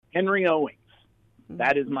Henry Owings.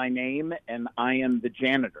 That is my name, and I am the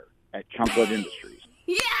janitor at Chunklet Industries.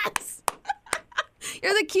 Yes!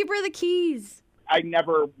 You're the keeper of the keys. I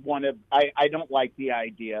never want to, I don't like the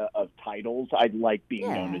idea of titles. I like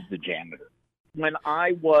being known as the janitor. When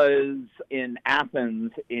I was in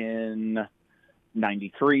Athens in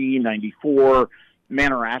 93, 94,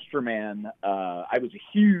 Manor Astroman, I was a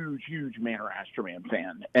huge Manor Astroman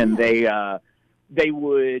fan. And they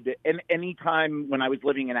would, and anytime when I was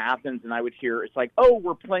living in Athens and I would hear, it's like, oh,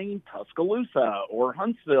 we're playing Tuscaloosa or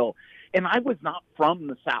Huntsville. And I was not from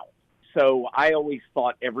the South. So I always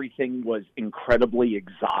thought everything was incredibly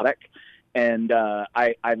exotic. And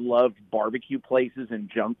I loved barbecue places and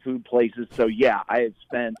junk food places. So, yeah, I've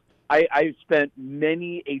spent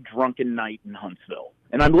many a drunken night in Huntsville.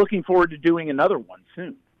 And I'm looking forward to doing another one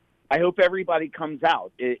soon. I hope everybody comes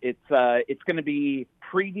out. It's going to be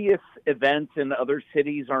previous events in other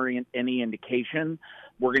cities are any indication.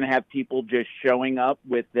 We're going to have people just showing up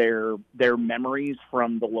with their memories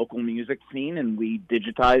from the local music scene, and we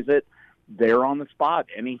digitize it there on the spot.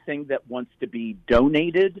 Anything that wants to be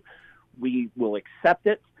donated, we will accept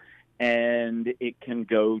it, and it can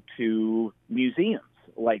go to museums.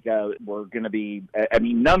 Like we're going to be, I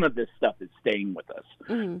mean, none of this stuff is staying with us.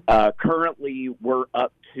 Mm-hmm. Currently, we're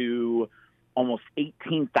up to almost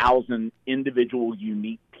 18,000 individual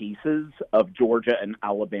unique pieces of Georgia and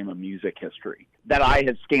Alabama music history that I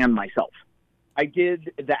have scanned myself. I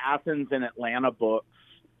did the Athens and Atlanta books.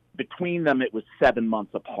 Between them, it was 7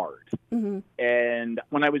 months apart. Mm-hmm. And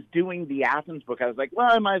when I was doing the Athens book, I was like,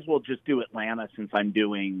 well, I might as well just do Atlanta since I'm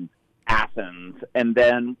doing Athens. And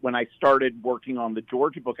then when I started working on the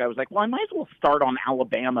Georgia book, I was like, well, I might as well start on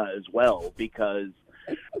Alabama as well because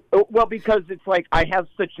it's like I have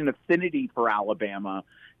such an affinity for Alabama,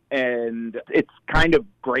 and it's kind of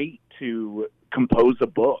great to compose a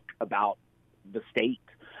book about the state.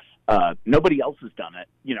 Nobody else has done it,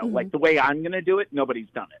 mm-hmm. Like the way I'm going to do it, nobody's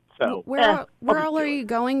done it. So where all are you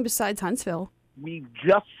going besides Huntsville? We've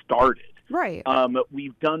just started. Right.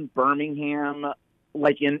 We've done Birmingham.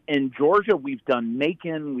 Like in Georgia, we've done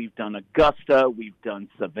Macon, we've done Augusta, we've done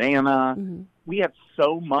Savannah. Mm-hmm. We have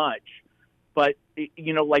so much. But,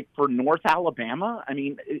 like for North Alabama, I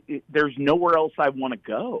mean, there's nowhere else I want to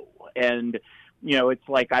go. And, it's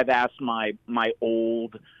like I've asked my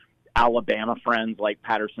old Alabama friends like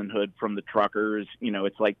Patterson Hood from the Truckers,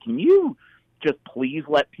 it's like, can you just please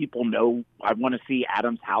let people know I want to see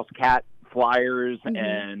Adam's House Cat flyers mm-hmm.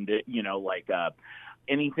 and,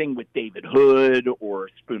 anything with David Hood or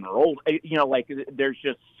Spooner Old, there's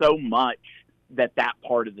just so much that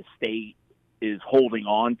part of the state is holding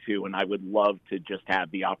on to, and I would love to just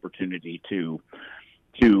have the opportunity to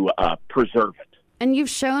preserve it. And you've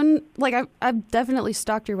shown, I've definitely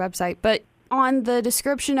stalked your website, but on the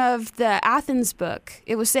description of the Athens book,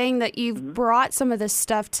 it was saying that you've mm-hmm. brought some of this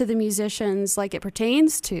stuff to the musicians like it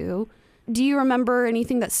pertains to. Do you remember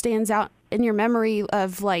anything that stands out in your memory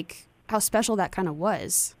of how special that kind of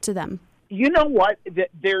was to them? You know what?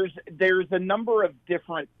 There's a number of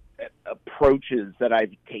different approaches that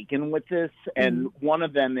I've taken with this, and one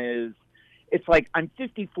of them is, it's like I'm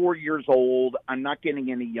 54 years old. I'm not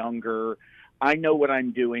getting any younger. I know what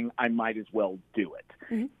I'm doing. I might as well do it.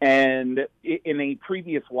 Mm-hmm. And in a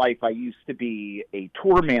previous life, I used to be a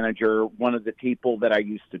tour manager. One of the people that I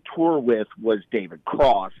used to tour with was David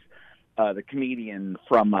Cross, the comedian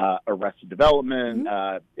from Arrested Development.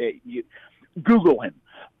 Mm-hmm. Google him.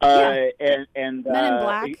 And Men in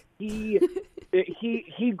Black.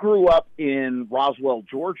 He grew up in Roswell,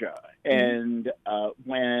 Georgia, and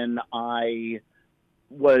when I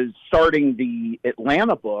was starting the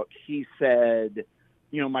Atlanta book, he said,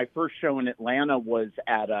 my first show in Atlanta was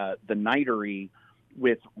at the Nightery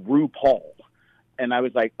with RuPaul. And I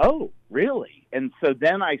was like, oh, really? And so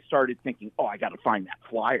then I started thinking, I got to find that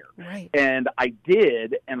flyer. Right. And I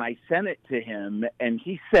did, and I sent it to him, and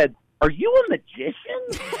he said, are you a magician?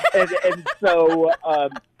 and so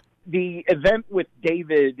the event with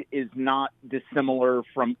David is not dissimilar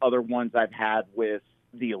from other ones I've had with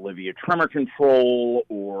the Olivia Tremor Control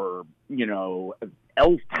or,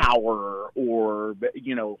 Elf Tower or,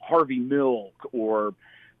 Harvey Milk or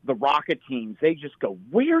the Rocketeens. They just go,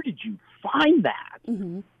 where did you find that?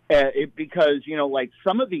 Mm-hmm. Because,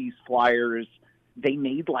 some of these flyers, they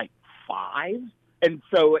made 5. And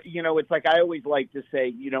so, it's like I always like to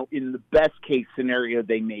say, in the best case scenario,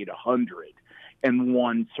 they made 100 and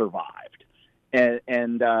one survived.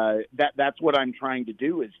 And that's what I'm trying to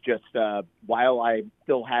do is just, while I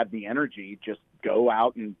still have the energy, just go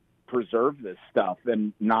out and preserve this stuff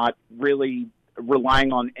and not really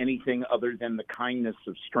relying on anything other than the kindness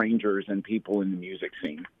of strangers and people in the music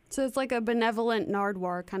scene. So it's like a benevolent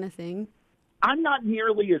Nardwuar kind of thing. I'm not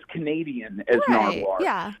nearly as Canadian as Right, Nardwuar,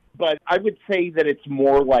 yeah. but I would say that it's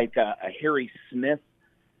more like a Harry Smith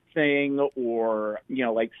thing, or,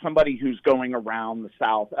 like somebody who's going around the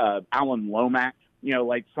South, Alan Lomax,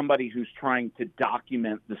 like somebody who's trying to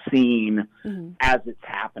document the scene as it's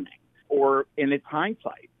happening, or in its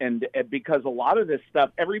hindsight. And because a lot of this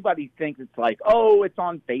stuff, everybody thinks it's like, oh, it's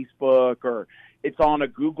on Facebook or it's on a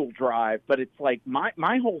Google Drive, but it's like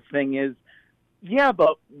my whole thing is, yeah,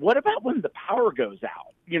 but what about when the power goes out?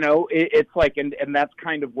 It's like, and that's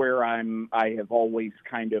kind of where I have always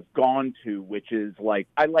kind of gone to, which is like,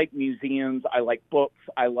 I like museums, I like books,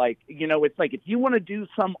 I like, it's like, if you want to do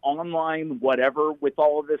some online whatever with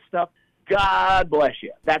all of this stuff, God bless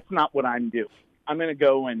you. That's not what I'm doing. I'm going to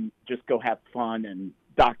go and just go have fun and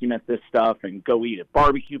document this stuff and go eat at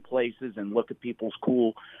barbecue places and look at people's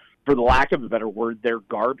cool, for the lack of a better word, they're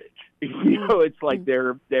garbage. It's like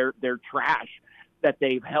they're trash that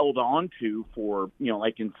they've held on to for,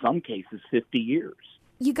 like in some cases, 50 years.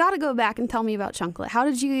 You got to go back and tell me about Chunklet. How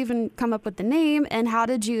did you even come up with the name, and how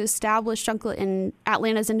did you establish Chunklet in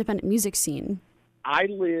Atlanta's independent music scene? I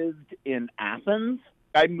lived in Athens.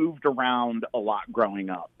 I moved around a lot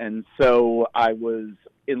growing up, and so I was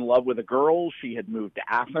in love with a girl. She had moved to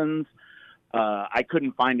Athens. I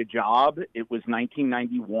couldn't find a job. It was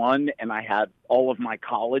 1991, and I had all of my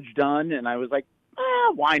college done, and I was like,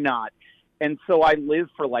 why not? And so I lived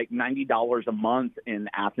for like $90 a month in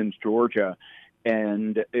Athens, Georgia,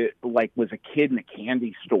 and it, like, was a kid in a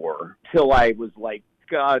candy store till I was like,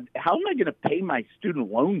 God, how am I going to pay my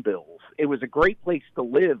student loan bills? It was a great place to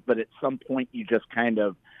live, but at some point you just kind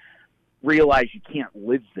of realize you can't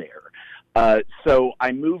live there. So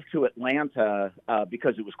I moved to Atlanta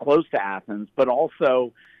because it was close to Athens, but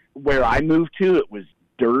also where I moved to, it was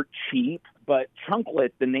dirt cheap. But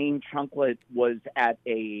Chunklet, the name Chunklet, was at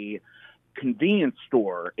a convenience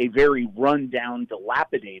store, a very run-down,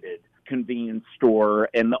 dilapidated convenience store.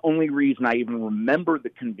 And the only reason I even remember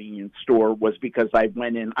the convenience store was because I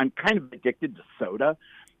went in. I'm kind of addicted to soda.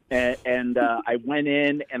 And I went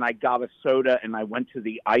in and I got a soda, and I went to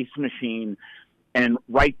the ice machine, and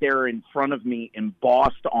right there in front of me,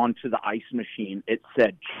 embossed onto the ice machine, it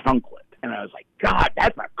said Chunklet. And I was like, God,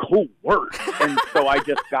 that's a cool word. And so I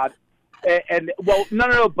just got... And well,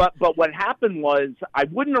 no. But what happened was, I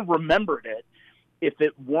wouldn't have remembered it if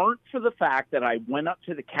it weren't for the fact that I went up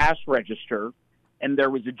to the cash register, and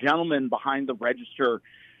there was a gentleman behind the register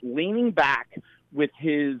leaning back with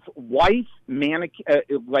his wife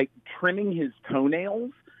like trimming his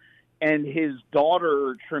toenails, and his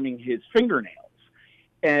daughter trimming his fingernails,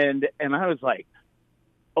 and I was like,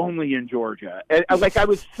 only in Georgia. And, like, I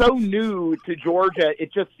was so new to Georgia,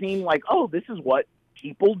 it just seemed like, oh, this is what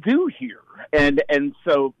people do here. And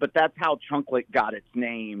so, but that's how Chunklet got its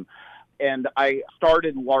name. And I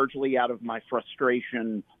started largely out of my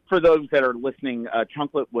frustration. For those that are listening,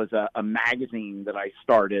 Chunklet was a magazine that I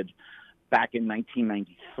started back in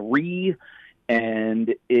 1993.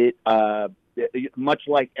 And it, much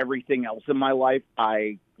like everything else in my life,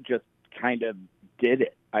 I just kind of did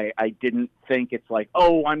it. I didn't think it's like,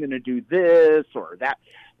 oh, I'm going to do this or that.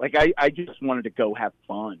 Like, I just wanted to go have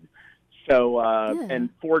fun. So, and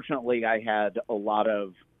fortunately, I had a lot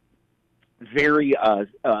of very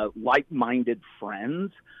like-minded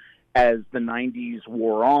friends. As the 90s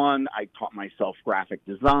wore on, I taught myself graphic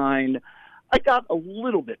design. I got a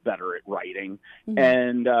little bit better at writing,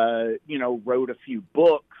 and, wrote a few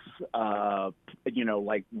books,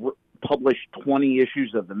 published 20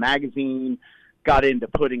 issues of the magazine, got into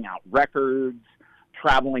putting out records,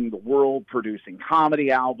 traveling the world, producing comedy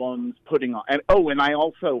albums,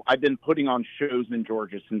 I've been putting on shows in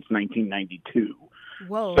Georgia since 1992.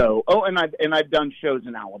 Whoa. So, I've done shows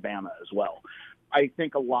in Alabama as well. I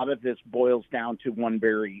think a lot of this boils down to one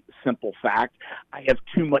very simple fact. I have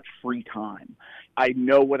too much free time. I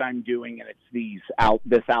know what I'm doing, and it's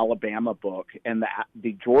this Alabama book and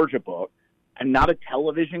the Georgia book. I'm not a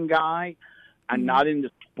television guy. I'm not into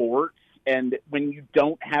sports. And when you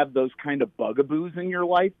don't have those kind of bugaboos in your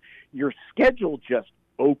life, your schedule just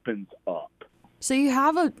opens up. So you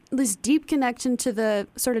have this deep connection to the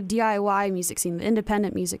sort of DIY music scene, the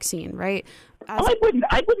independent music scene, right? I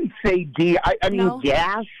wouldn't say I mean, no?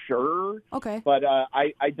 Yeah, sure. Okay. But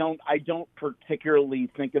I don't particularly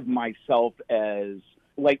think of myself as,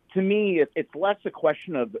 like, to me, it's less a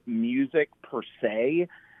question of music per se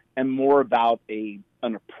and more about an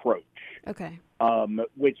approach. Okay.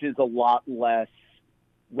 Which is a lot less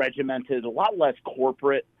regimented, a lot less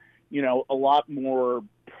corporate, a lot more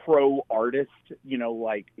pro artist,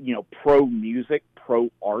 pro music, pro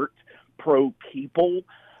art, pro people.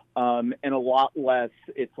 and a lot less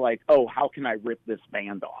it's like, oh, how can I rip this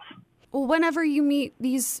band off? Well, whenever you meet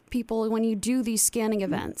these people, when you do these scanning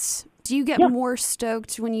events, do you get more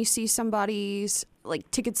stoked when you see somebody's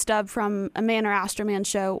like ticket stub from a Man or Astroman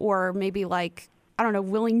show, or maybe like, I don't know,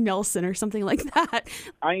 Willie Nelson or something like that?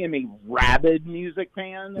 I am a rabid music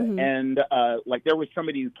fan, and like there was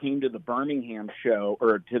somebody who came to the Birmingham show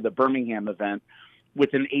or to the Birmingham event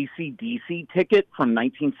with an AC/DC ticket from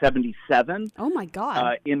 1977. Oh my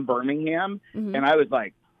God! In Birmingham, and I was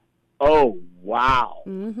like, oh wow!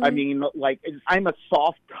 I mean, like I'm a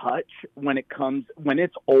soft touch when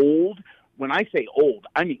it's old. When I say old,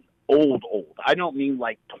 I mean old. I don't mean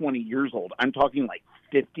like 20 years old. I'm talking like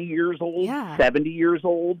 50 years old, 70 years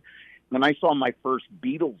old. When I saw my first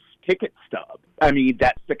Beatles ticket stub, I mean,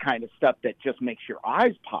 that's the kind of stuff that just makes your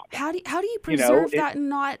eyes pop. How do you preserve that and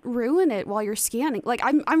not ruin it while you're scanning? Like,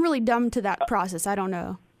 I'm really dumb to that process. I don't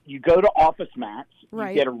know. You go to Office Max, right.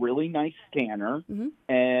 You get a really nice scanner,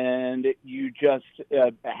 and you just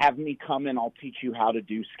have me come and I'll teach you how to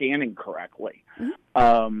do scanning correctly.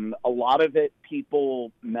 A lot of it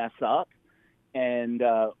people mess up. And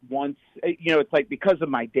once, it's like because of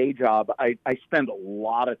my day job, I spend a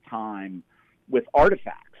lot of time with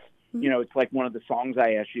artifacts. It's like one of the songs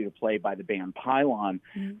I asked you to play by the band Pylon.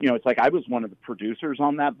 It's like I was one of the producers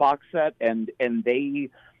on that box set, and they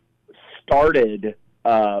started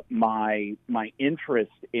my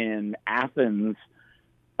interest in Athens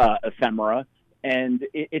ephemera. And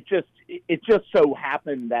it just so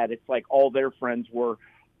happened that it's like all their friends were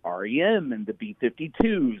REM and the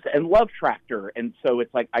B-52s and Love Tractor. And so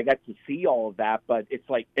it's like I got to see all of that, but it's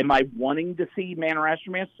like, am I wanting to see Man or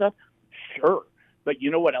Astroman stuff? Sure. But you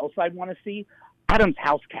know what else I want to see? Adam's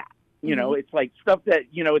House Cat. It's like stuff that,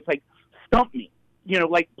 it's like, stump me.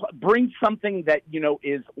 Like bring something that,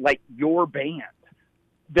 is like your band.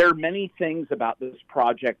 There are many things about this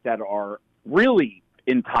project that are really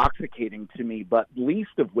intoxicating to me, but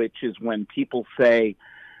least of which is when people say,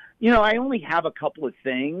 I only have a couple of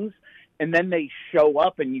things, and then they show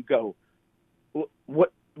up and you go,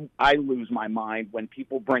 what? I lose my mind when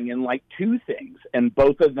people bring in like two things, and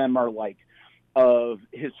both of them are like of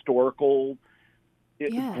historical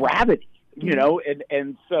gravity,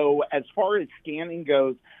 and so as far as scanning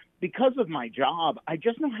goes, because of my job, I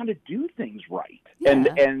just know how to do things right.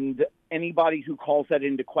 And anybody who calls that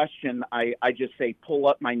into question, I just say, pull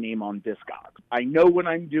up my name on Discogs. I know what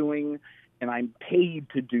I'm doing, and I'm paid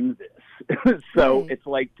to do this. So It's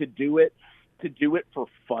like to do it for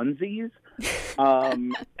funsies.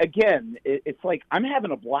 Again, it's like I'm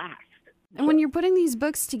having a blast. And when you're putting these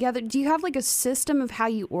books together, do you have like a system of how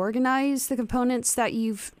you organize the components that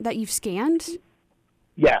you've scanned?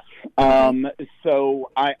 Yes.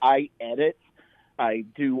 So I edit. I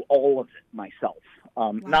do all of it myself.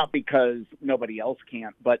 Not because nobody else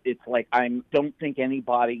can't, but it's like I don't think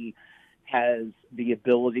anybody has the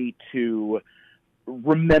ability to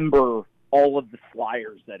remember all of the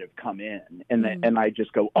flyers that have come in, and I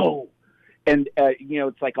just go, oh, and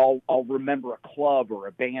it's like I'll remember a club or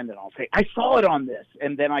a band, and I'll say I saw it on this,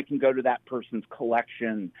 and then I can go to that person's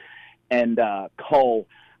collection and cull.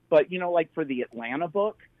 But like for the Atlanta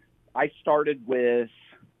book, I started with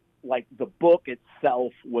like the book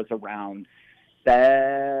itself was around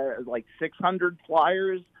like 600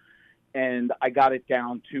 flyers. And I got it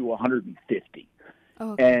down to 150.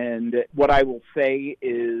 Okay. And what I will say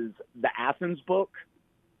is the Athens book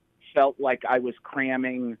felt like I was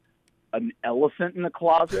cramming an elephant in the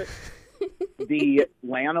closet. The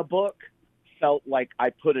Atlanta book felt like I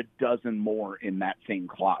put a dozen more in that same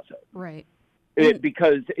closet. Right.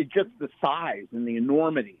 Because it's just the size and the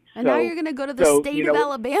enormity. And now you're going to go to the state of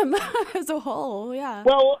Alabama as a whole, yeah.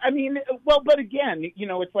 Well, but again,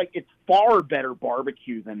 it's like it's far better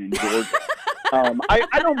barbecue than in Georgia.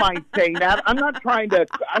 I don't mind saying that. I'm not trying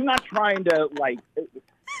to like.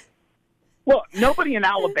 Well, nobody in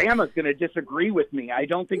Alabama is going to disagree with me. I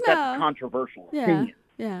don't think that's a controversial opinion.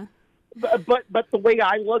 Yeah. But the way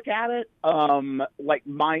I look at it, like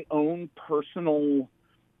my personal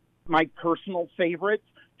favorites,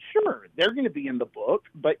 sure, they're going to be in the book,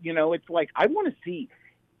 but it's like I want to see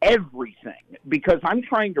everything because I'm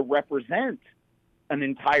trying to represent an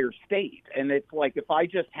entire state, and it's like if I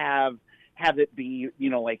just have it be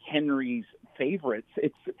like Henry's favorites,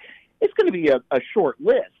 it's going to be a short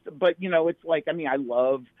list. But it's like I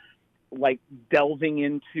love like delving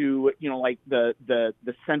into like the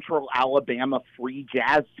Central Alabama free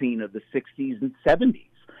jazz scene of the 60s and 70s.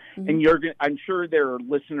 And I'm sure there are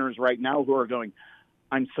listeners right now who are going,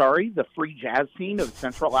 I'm sorry, the free jazz scene of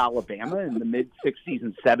Central Alabama in the mid-60s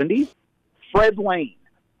and 70s? Fred Lane,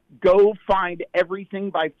 Go find everything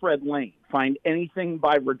by Fred Lane. Find anything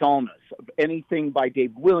by Radalnis, anything by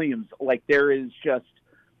Dave Williams. Like, there is just,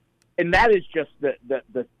 and that is just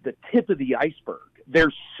the tip of the iceberg.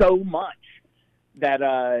 There's so much that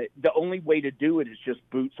the only way to do it is just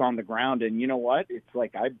boots on the ground. And you know what? It's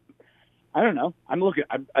like, I don't know. I'm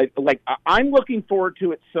looking forward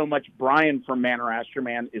to it so much. Brian from Manor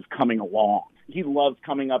Astroman is coming along. He loves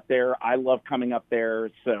coming up there. I love coming up there.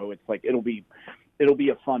 So it's like, it'll be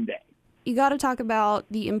a fun day. You got to talk about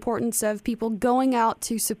the importance of people going out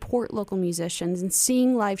to support local musicians and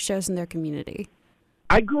seeing live shows in their community.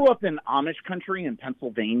 I grew up in Amish country in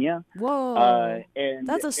Pennsylvania. Whoa. And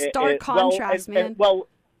that's a stark contrast, man. Well,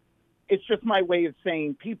 it's just my way of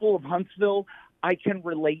saying, people of Huntsville, I can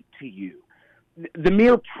relate to you. The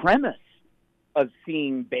mere premise of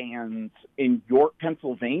seeing bands in York,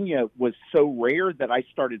 Pennsylvania was so rare that I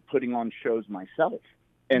started putting on shows myself.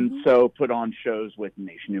 And so put on shows with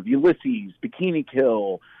Nation of Ulysses, Bikini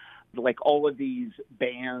Kill, like all of these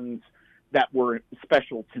bands that were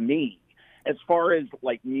special to me. As far as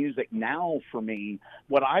like music now for me,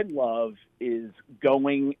 what I love is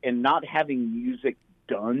going and not having music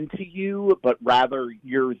done to you, but rather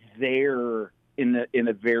you're there in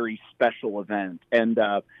a very special event. And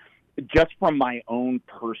just from my own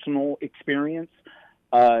personal experience,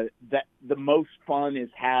 that the most fun is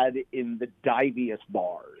had in the diviest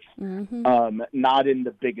bars, not in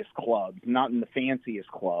the biggest clubs, not in the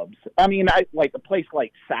fanciest clubs. I mean, I like a place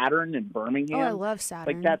like Saturn in Birmingham. Oh, I love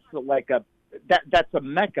Saturn. Like that's a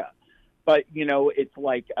mecca. But it's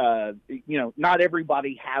like not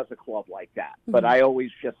everybody has a club like that. But I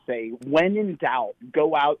always just say, when in doubt,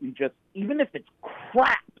 go out and just, even if it's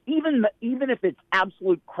crap, even if it's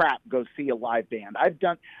absolute crap, go see a live band. I've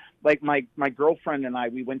done. Like my girlfriend and I,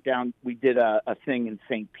 we went down, we did a thing in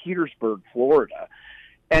St. Petersburg, Florida.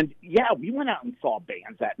 And yeah, we went out and saw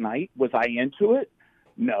bands that night. Was I into it?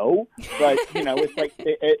 No. But, it's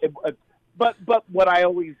like, but what I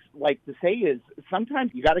always like to say is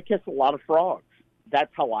sometimes you got to kiss a lot of frogs.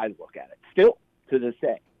 That's how I look at it still to this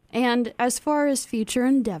day. And as far as future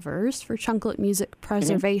endeavors for Chunklet Music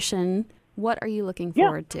Preservation, what are you looking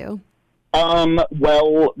forward to?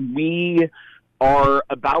 Well, we are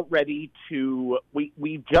about ready to,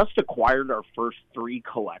 we just acquired our first 3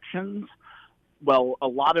 collections. Well, a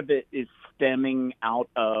lot of it is stemming out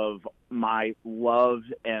of my love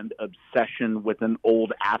and obsession with an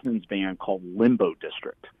old Athens band called Limbo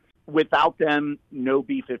District. Without them, no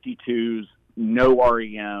B-52s, no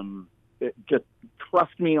REM. Just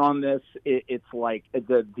trust me on this. It's like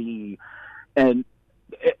and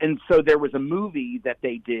so there was a movie that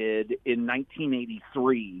they did in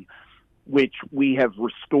 1983, which we have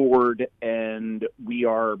restored, and we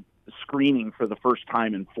are screening for the first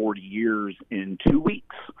time in 40 years in 2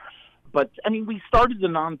 weeks. But, I mean, we started the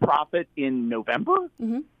nonprofit in November.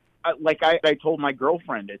 I told my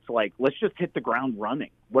girlfriend, it's like, let's just hit the ground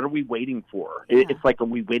running. What are we waiting for? Yeah. It's like, are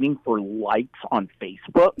we waiting for likes on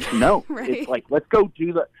Facebook? No. Right. It's like, let's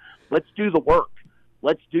do the work.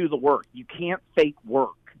 Let's do the work. You can't fake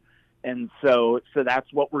work. And so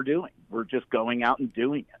that's what we're doing. We're just going out and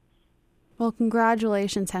doing it. Well,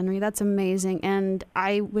 congratulations, Henry. That's amazing. And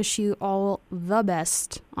I wish you all the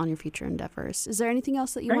best on your future endeavors. Is there anything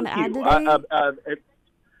else that you want to add today?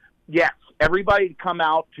 Yes. Everybody come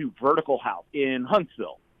out to Vertical House in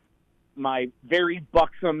Huntsville. My very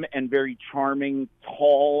buxom and very charming,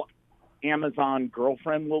 tall Amazon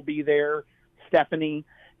girlfriend will be there, Stephanie,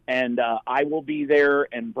 and I will be there,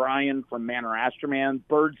 and Brian from Manor Astroman,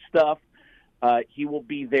 Bird Stuff. He will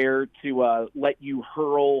be there to let you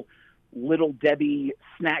hurl Little Debbie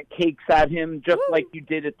snack cakes at him, just like you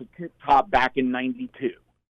did at the Tip Top back in '92.